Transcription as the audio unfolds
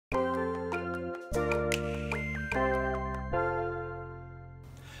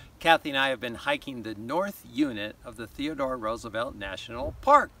Kathy and I have been hiking the north unit of the Theodore Roosevelt National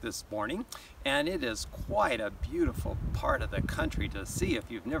Park this morning, and it is quite a beautiful part of the country to see if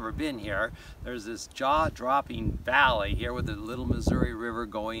you've never been here. There's this jaw-dropping valley here with the little Missouri River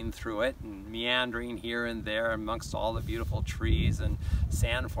going through it and meandering here and there amongst all the beautiful trees and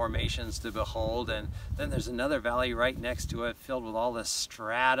sand formations to behold. And then there's another valley right next to it filled with all the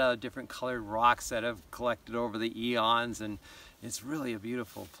strata, different colored rocks that have collected over the eons, and it's really a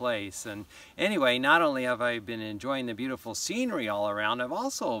beautiful place. And anyway, not only have I been enjoying the beautiful scenery all around, I've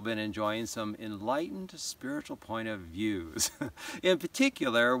also been enjoying some enlightened spiritual point of views. In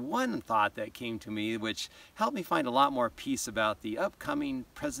particular, one thought that came to me which helped me find a lot more peace about the upcoming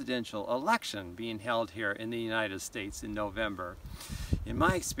presidential election being held here in the United States in November. In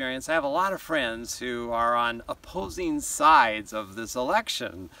my experience, I have a lot of friends who are on opposing sides of this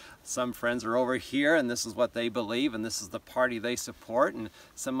election. Some friends are over here and this is what they believe and this is the party they support, and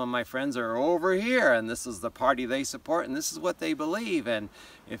some of my friends are over here and this is the party they support and this is what they believe. And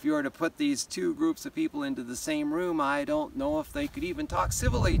if you were to put these two groups of people into the same room, I don't know if they could even talk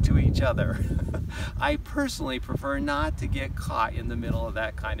civilly to each other. I personally prefer not to get caught in the middle of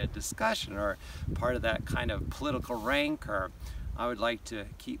that kind of discussion or part of that kind of political rancor. I would like to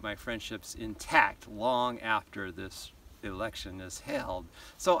keep my friendships intact long after this election is held.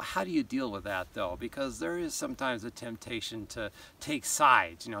 So how do you deal with that though? Because there is sometimes a temptation to take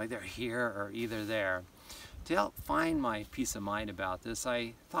sides, either here or either there. To help find my peace of mind about this,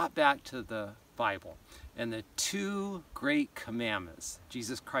 I thought back to the Bible and the two great commandments.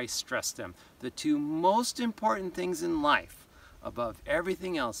 Jesus Christ stressed them. The two most important things in life above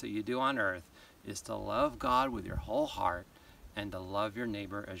everything else that you do on earth is to love God with your whole heart and to love your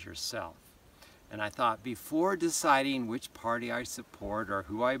neighbor as yourself. And I thought, before deciding which party I support or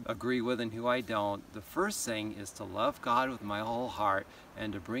who I agree with and who I don't, the first thing is to love God with my whole heart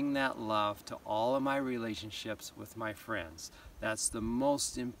and to bring that love to all of my relationships with my friends. That's the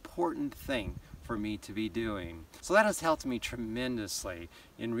most important thing for me to be doing. So that has helped me tremendously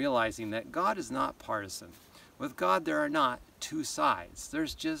in realizing that God is not partisan. With God, there are not two sides.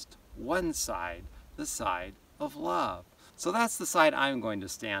 There's just one side, the side of love. So that's the side I'm going to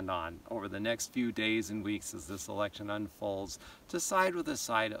stand on over the next few days and weeks as this election unfolds, to side with the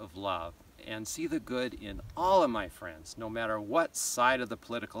side of love and see the good in all of my friends, no matter what side of the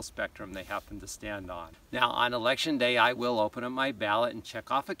political spectrum they happen to stand on. Now, on election day, I will open up my ballot and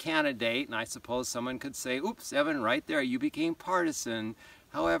check off a candidate, and I suppose someone could say, oops, Evan, right there, you became partisan.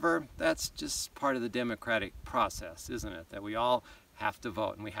 However, that's just part of the democratic process, isn't it? That we all have to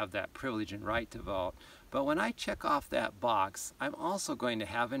vote, and we have that privilege and right to vote. But when I check off that box, I'm also going to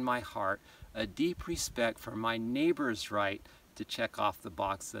have in my heart a deep respect for my neighbor's right to check off the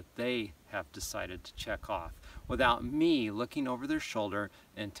box that they have decided to check off, without me looking over their shoulder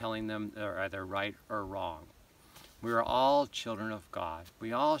and telling them they're either right or wrong. We are all children of God.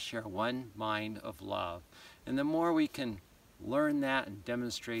 We all share one mind of love. And the more we can learn that and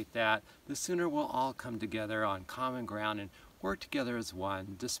demonstrate that, the sooner we'll all come together on common ground and work together as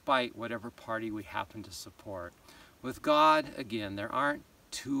one, despite whatever party we happen to support. With God, again, there aren't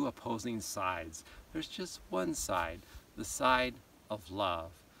two opposing sides. There's just one side, the side of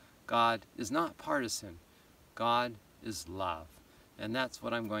love. God is not partisan. God is love. And that's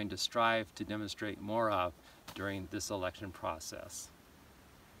what I'm going to strive to demonstrate more of during this election process.